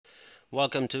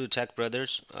Welcome to Tech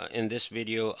Brothers. In this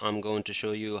video, I'm going to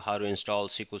show you how to install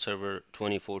SQL Server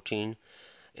 2014.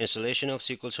 Installation of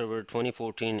SQL Server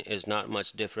 2014 is not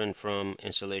much different from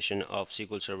installation of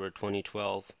SQL Server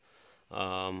 2012.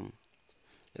 Um,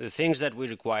 the things that we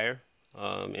require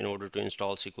in order to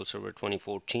install SQL Server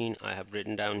 2014, I have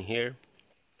written down here.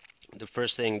 The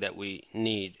first thing that we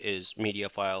need is media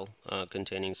file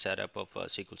containing setup of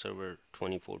SQL Server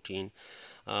 2014.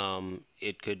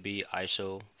 It could be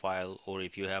ISO file, or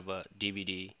if you have a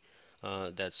DVD,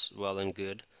 that's well and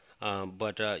good.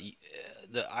 But the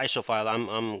ISO file,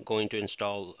 I'm going to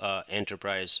install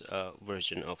enterprise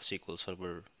version of SQL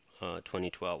Server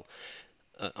 2012.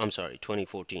 I'm sorry,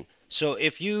 2014. So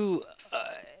if you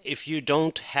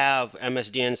don't have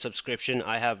MSDN subscription,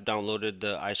 I have downloaded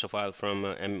the ISO file from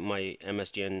my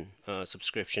MSDN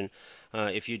subscription.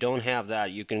 If you don't have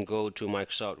that, you can go to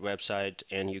Microsoft website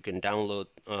and you can download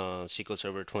SQL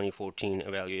Server 2014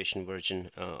 evaluation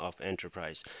version of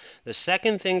Enterprise. The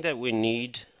second thing that we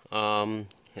need,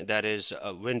 that is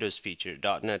a Windows feature,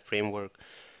 .NET Framework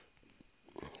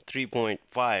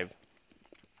 3.5.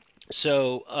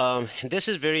 So this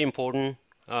is very important.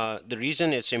 The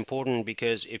reason it's important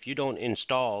because if you don't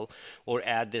install or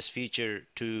add this feature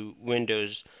to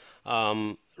Windows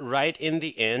right in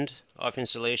the end of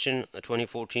installation,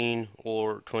 2014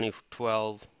 or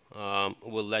 2012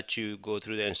 will let you go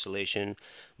through the installation,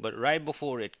 but right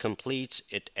before it completes,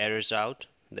 it errors out.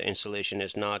 The installation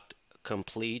is not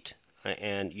complete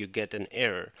and you get an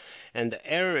error, and the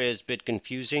error is a bit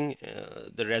confusing.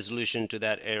 The resolution to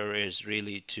that error is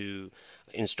really to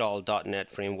install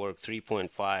 .NET Framework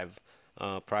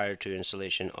 3.5 prior to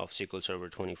installation of SQL Server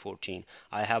 2014.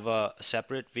 I have a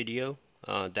separate video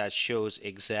that shows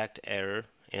exact error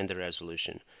and the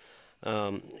resolution.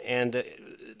 And the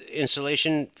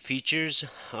installation features,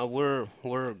 we're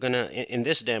gonna in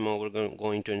this demo we're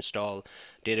going to install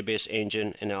database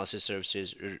engine, analysis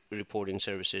services, reporting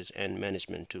services, and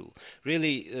management tool.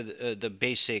 Really, the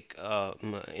basic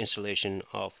installation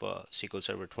of SQL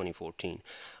Server 2014.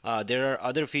 There are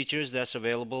other features that's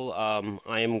available.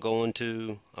 I am going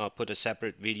to put a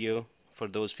separate video for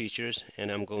those features,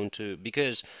 and I'm going to,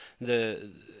 because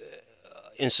the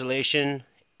installation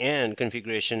and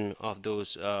configuration of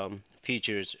those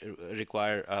features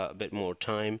require a bit more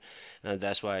time.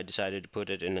 That's why I decided to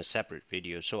put it in a separate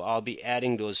video. So I'll be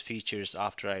adding those features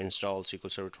after I install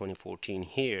SQL Server 2014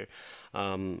 here.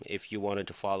 If you wanted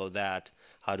to follow that,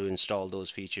 how to install those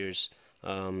features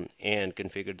and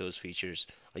configure those features,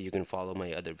 you can follow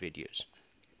my other videos.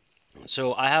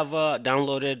 So I have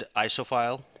downloaded ISO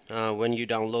file. When you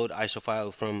download ISO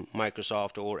file from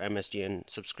Microsoft or MSDN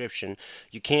subscription,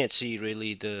 you can't see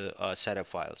really the setup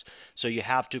files. So you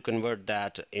have to convert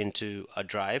that into a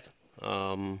drive.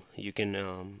 You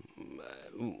can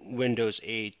Windows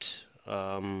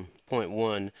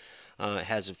 8.1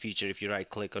 has a feature. If you right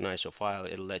click on ISO file,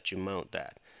 it'll let you mount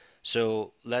that.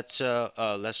 So let's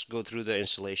go through the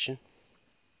installation.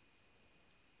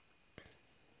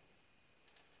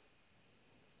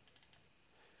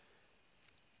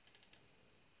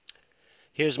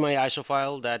 Here's my ISO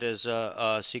file. That is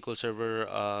SQL Server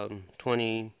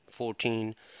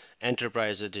 2014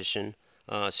 Enterprise Edition,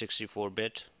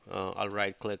 64-bit. I'll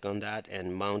right click on that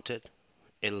and mount it.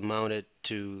 It'll mount it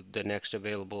to the next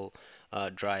available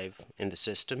drive in the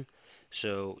system.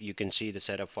 So you can see the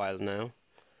setup file now.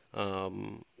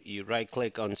 You right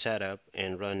click on setup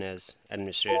and run as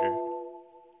administrator.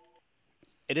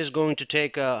 It is going to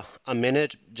take a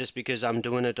minute just because I'm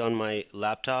doing it on my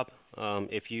laptop.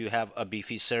 If you have a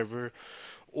beefy server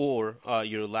or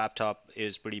your laptop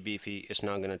is pretty beefy, it's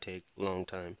not going to take a long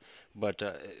time. But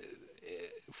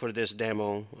for this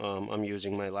demo, I'm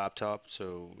using my laptop,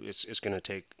 so it's going to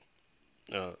take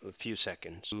a few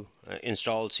seconds to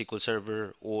install SQL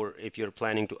Server, or if you're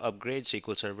planning to upgrade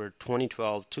SQL Server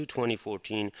 2012 to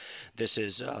 2014, this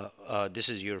is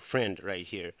your friend right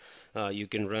here. You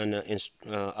can run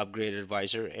Upgrade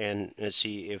Advisor and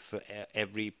see if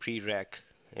every prereq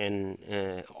and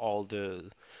all the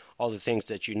things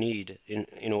that you need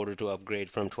in order to upgrade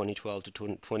from 2012 to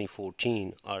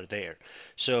 2014 are there.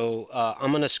 So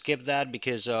I'm going to skip that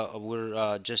because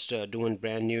we're just doing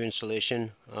brand new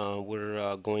installation.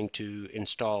 We're going to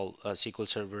install SQL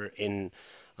Server in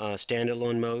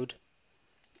standalone mode.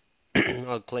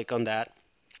 I'll click on that.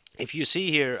 If you see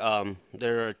here,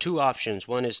 there are two options.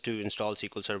 One is to install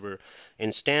SQL Server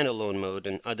in standalone mode,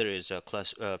 and other is a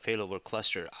failover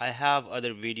cluster. I have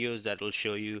other videos that will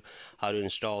show you how to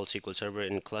install SQL Server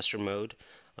in cluster mode,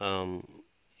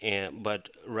 but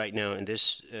right now in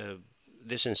this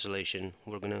installation,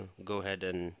 we're gonna go ahead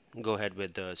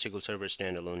with the SQL Server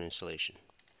standalone installation.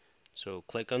 So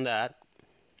click on that.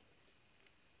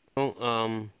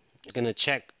 Now, you're gonna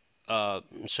check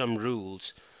some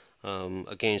rules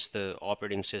against the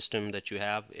operating system that you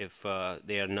have. If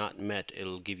they are not met,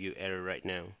 it'll give you error right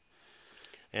now.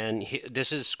 And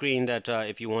this is a screen that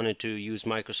if you wanted to use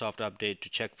Microsoft Update to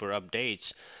check for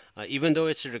updates, even though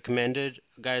it's recommended,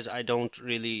 guys, I don't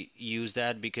really use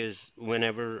that because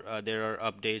whenever there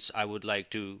are updates, I would like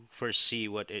to first see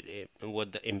what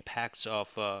the impacts of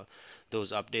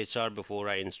those updates are before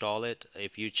I install it.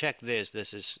 If you check this,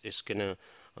 this is gonna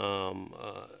um,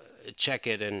 uh, check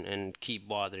it and keep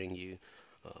bothering you.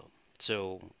 Uh,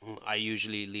 so I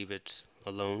usually leave it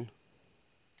alone.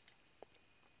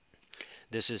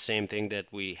 This is same thing that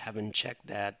we haven't checked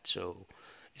that, so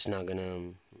it's not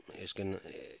gonna it's gonna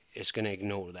it's gonna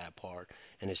ignore that part,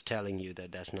 and it's telling you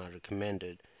that that's not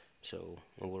recommended, so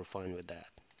we're fine with that.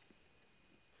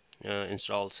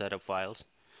 Install setup files.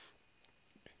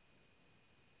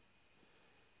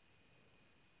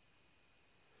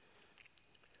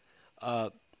 uh,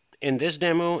 in this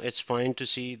demo it's fine to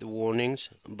see the warnings,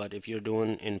 but if you're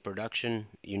doing in production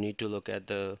you need to look at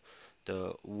the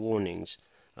warnings,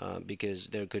 because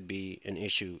there could be an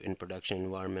issue in production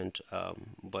environment.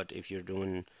 But if you're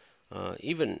doing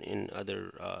even in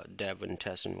other dev and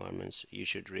test environments, you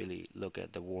should really look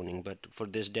at the warning. But for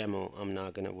this demo, I'm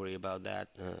not going to worry about that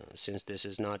since this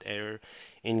is not error.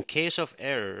 In case of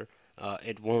error,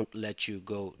 it won't let you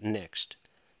go next.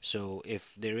 So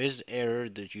if there is error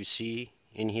that you see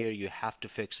in here, you have to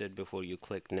fix it before you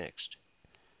click next.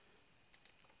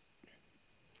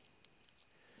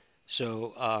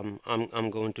 So I'm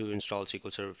going to install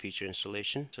SQL Server feature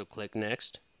installation. So click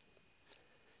next.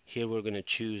 Here we're going to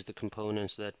choose the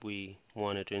components that we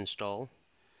wanted to install.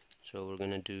 So we're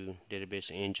going to do database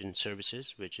engine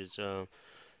services, which is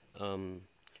um,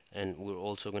 and we're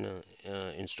also going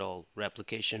to install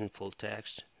replication, full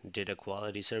text, data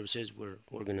quality services. We're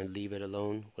going to leave it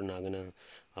alone. We're not going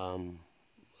to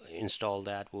install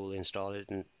that. We'll install it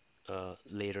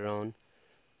later on.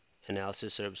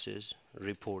 Analysis services,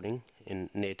 reporting in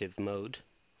native mode.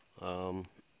 Um,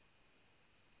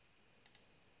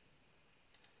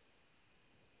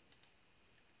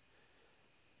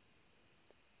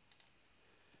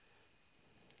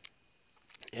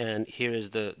 and here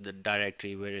is the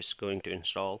directory where it's going to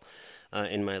install.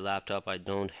 In my laptop I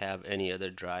don't have any other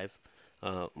drive,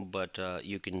 but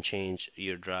you can change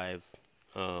your drive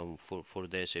for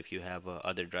this if you have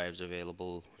other drives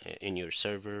available in your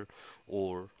server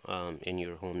or in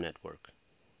your home network.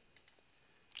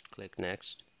 Click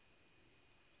next.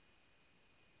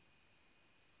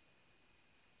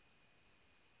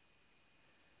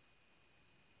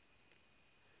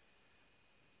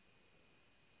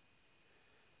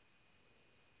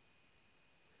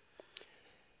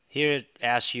 Here it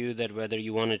asks you that whether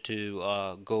you wanted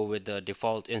to go with the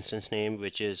default instance name,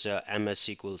 which is MS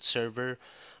SQL Server.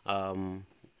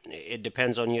 It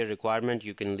depends on your requirement.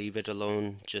 You can leave it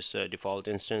alone, just a default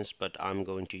instance, but I'm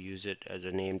going to use it as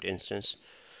a named instance,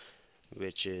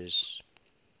 which is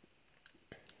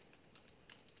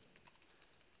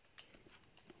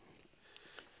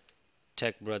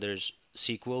TechBrothers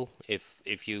SQL.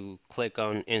 If you click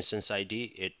on instance ID,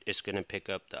 it is going to pick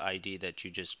up the ID that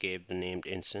you just gave the named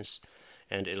instance,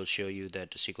 and it'll show you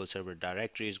that the SQL Server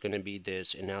directory is going to be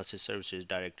this, analysis services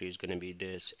directory is going to be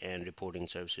this, and reporting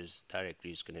services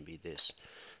directory is going to be this.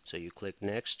 So you click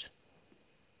next.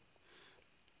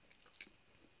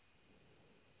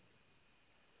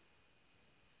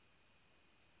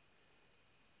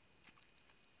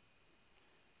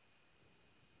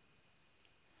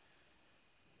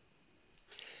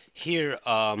 Here,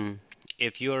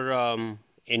 if you're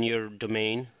in your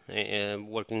domain,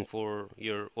 working for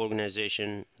your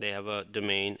organization, they have a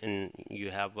domain and you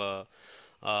have a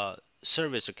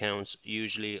service accounts.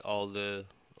 Usually all the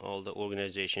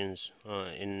organizations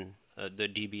in the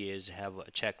DBAs have a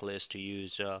checklist to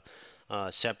use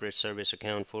separate service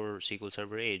account for SQL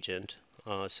Server Agent,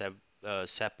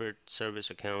 separate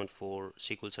service account for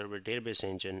SQL Server Database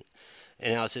Engine,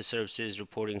 analysis services,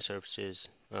 reporting services,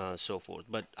 so forth.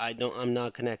 But I'm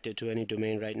not connected to any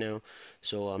domain right now,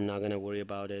 so I'm not gonna worry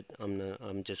about it.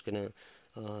 I'm just gonna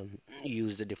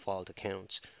use the default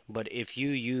accounts. But if you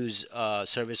use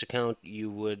service account,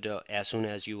 you would as soon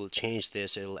as you will change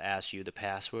this, it'll ask you the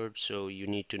password. So you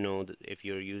need to know that if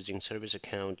you're using service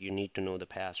account, you need to know the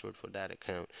password for that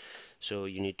account. So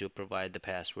you need to provide the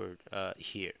password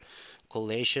here.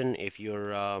 Collation, if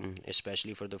you're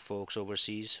especially for the folks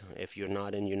overseas, if you're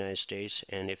not in United States,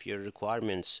 and if your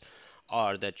requirements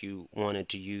are that you wanted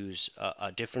to use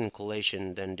a different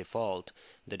collation than default,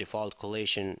 the default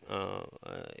collation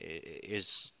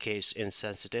is case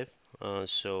insensitive.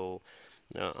 So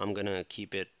I'm gonna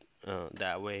keep it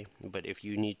that way. But if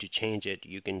you need to change it,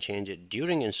 you can change it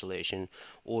during installation,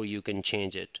 or you can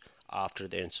change it after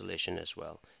the installation as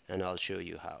well, and I'll show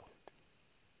you how.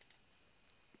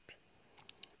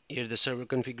 Here the server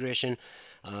configuration,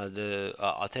 the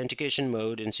authentication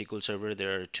mode in SQL Server.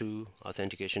 There are two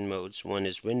authentication modes. One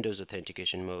is Windows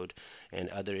authentication mode, and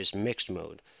other is mixed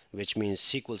mode, which means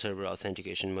SQL Server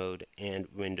authentication mode and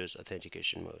Windows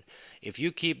authentication mode. If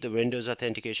you keep the Windows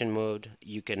authentication mode,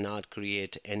 you cannot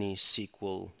create any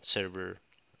SQL Server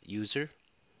user.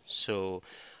 So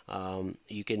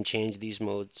you can change these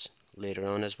modes later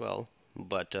on as well,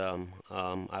 but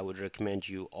I would recommend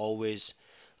you always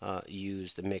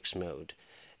use the mix mode.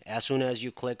 As soon as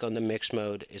you click on the mix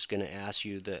mode, it's going to ask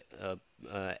you the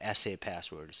SA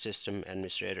password, system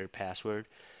administrator password,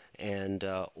 and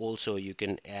also you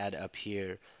can add up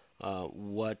here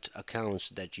what accounts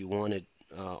that you wanted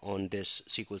on this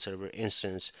SQL Server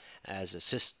instance as a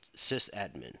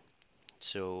sysadmin.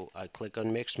 So I click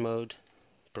on mix mode,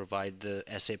 provide the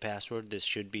SA password. This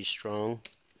should be strong.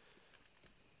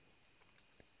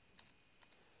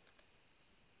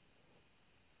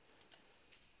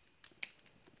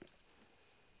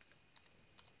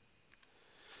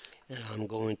 And I'm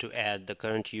going to add the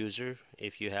current user.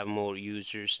 If you have more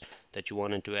users that you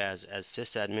wanted to add as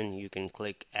sysadmin, you can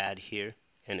click add here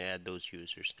and add those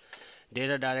users.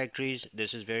 Data directories,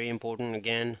 this is very important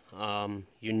again.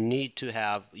 You need to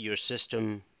have your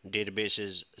system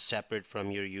databases separate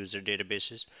from your user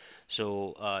databases.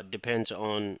 So depends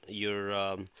on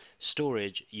your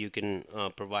storage, you can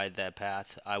provide that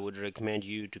path. I would recommend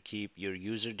you to keep your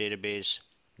user database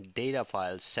data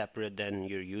files separate than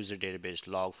your user database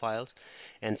log files,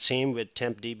 and same with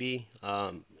tempdb.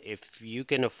 If you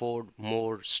can afford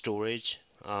more storage,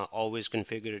 always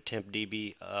configure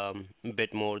tempdb a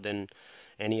bit more than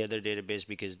any other database,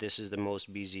 because this is the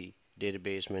most busy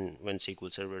database when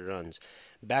SQL Server runs.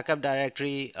 Backup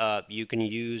directory, you can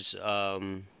use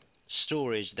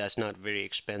storage that's not very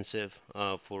expensive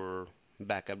for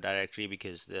backup directory,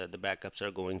 because the backups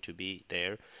are going to be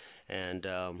there, and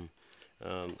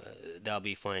um, that'll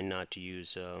be fine not to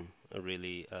use a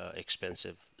really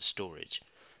expensive storage.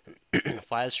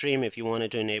 File stream, if you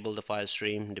wanted to enable the file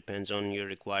stream, depends on your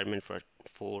requirement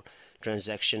for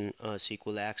transaction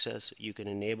SQL access. You can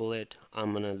enable it.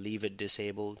 I'm gonna leave it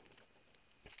disabled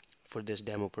for this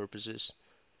demo purposes.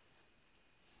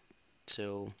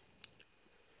 So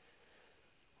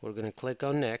we're gonna click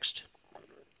on next.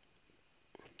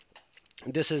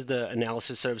 This is the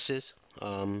analysis services.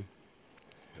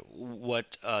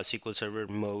 What SQL Server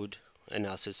mode,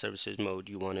 analysis services mode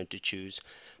you wanted to choose.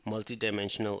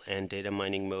 Multi-dimensional and data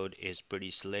mining mode is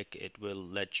pretty slick. It will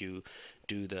let you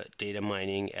do the data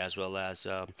mining as well as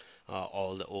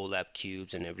all the OLAP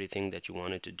cubes and everything that you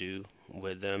wanted to do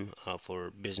with them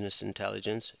for business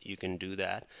intelligence. You can do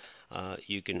that.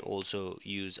 You can also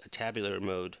use a tabular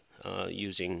mode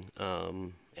using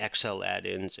Excel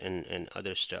add-ins and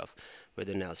other stuff with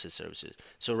analysis services.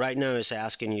 So right now it's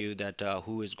asking you that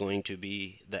who is going to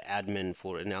be the admin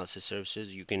for analysis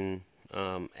services. You can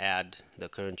add the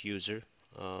current user.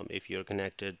 If you're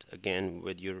connected again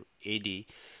with your AD,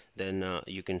 then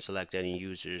you can select any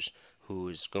users who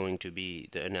is going to be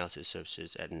the analysis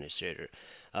services administrator.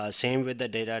 Same with the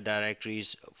data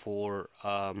directories for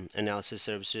analysis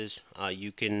services.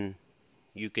 You can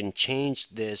change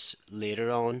this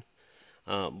later on,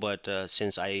 but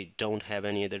since I don't have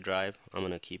any other drive, I'm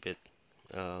gonna keep it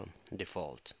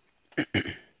default.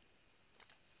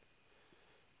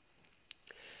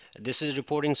 This is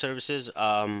reporting services.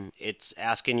 It's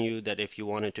asking you that if you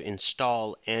wanted to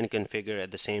install and configure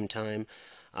at the same time.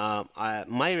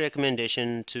 My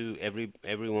recommendation to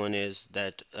everyone is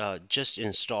that just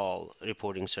install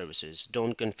reporting services.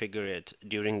 Don't configure it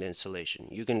during the installation.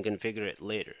 You can configure it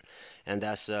later, and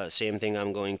that's the same thing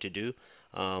I'm going to do.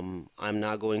 I'm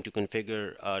not going to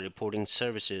configure reporting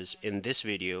services in this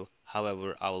video.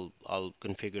 However, I'll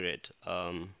configure it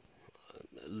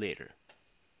later.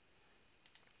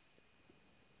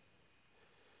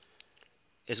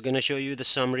 It's going to show you the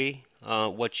summary,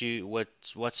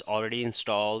 what's already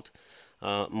installed.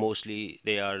 Mostly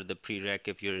they are the prereq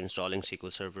if you're installing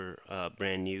SQL Server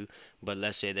brand new. But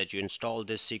let's say that you installed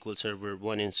this SQL Server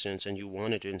one instance and you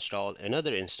wanted to install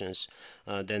another instance,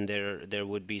 then there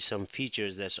would be some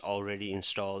features that's already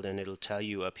installed, and it'll tell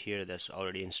you up here that's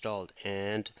already installed.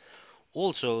 And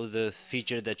also the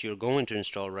feature that you're going to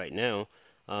install right now,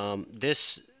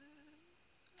 this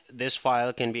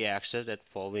file can be accessed at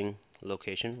following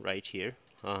location right here,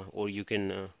 or you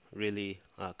can really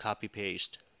copy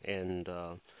paste and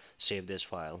save this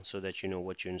file so that you know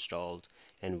what you installed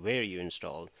and where you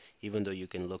installed, even though you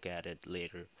can look at it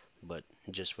later, but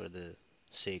just for the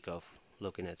sake of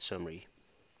looking at summary.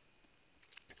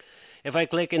 If I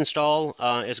click install,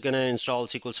 it's going to install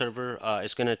SQL Server.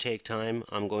 It's going to take time.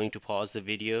 I'm going to pause the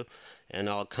video and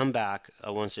I'll come back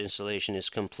once the installation is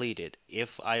completed.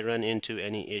 If I run into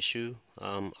any issue,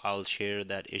 I'll share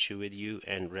that issue with you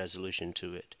and resolution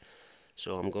to it.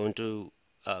 So I'm going to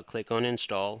click on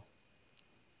install.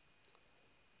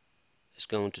 It's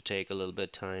going to take a little bit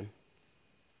of time.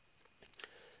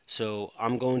 So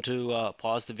I'm going to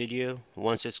pause the video.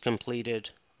 Once it's completed,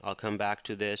 I'll come back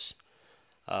to this.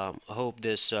 I hope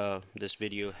this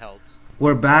video helps.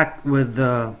 We're back with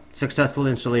the successful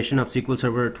installation of SQL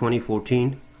Server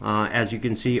 2014. As you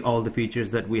can see, all the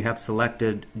features that we have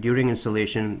selected during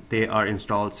installation, they are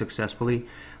installed successfully.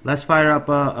 Let's fire up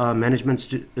a management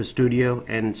studio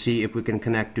and see if we can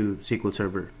connect to SQL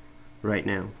Server right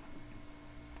now.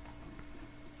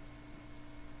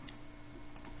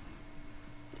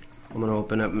 I'm going to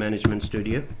open up Management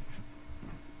Studio.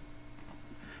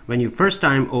 When you first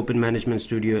time open Management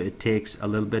Studio, it takes a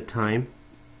little bit time.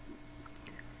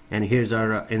 And here's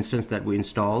our instance that we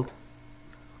installed.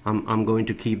 I'm going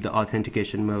to keep the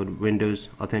authentication mode Windows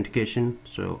authentication,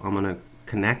 so I'm going to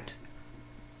connect.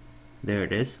 There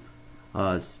it is.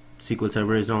 SQL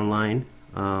Server is online.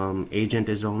 Agent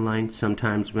is online.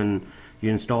 Sometimes when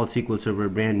you install SQL Server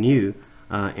brand new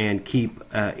and keep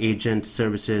agent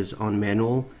services on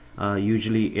manual,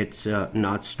 usually it's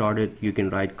not started. You can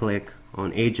right click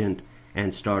on agent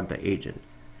and start the agent.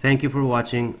 Thank you for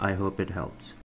watching. I hope it helps.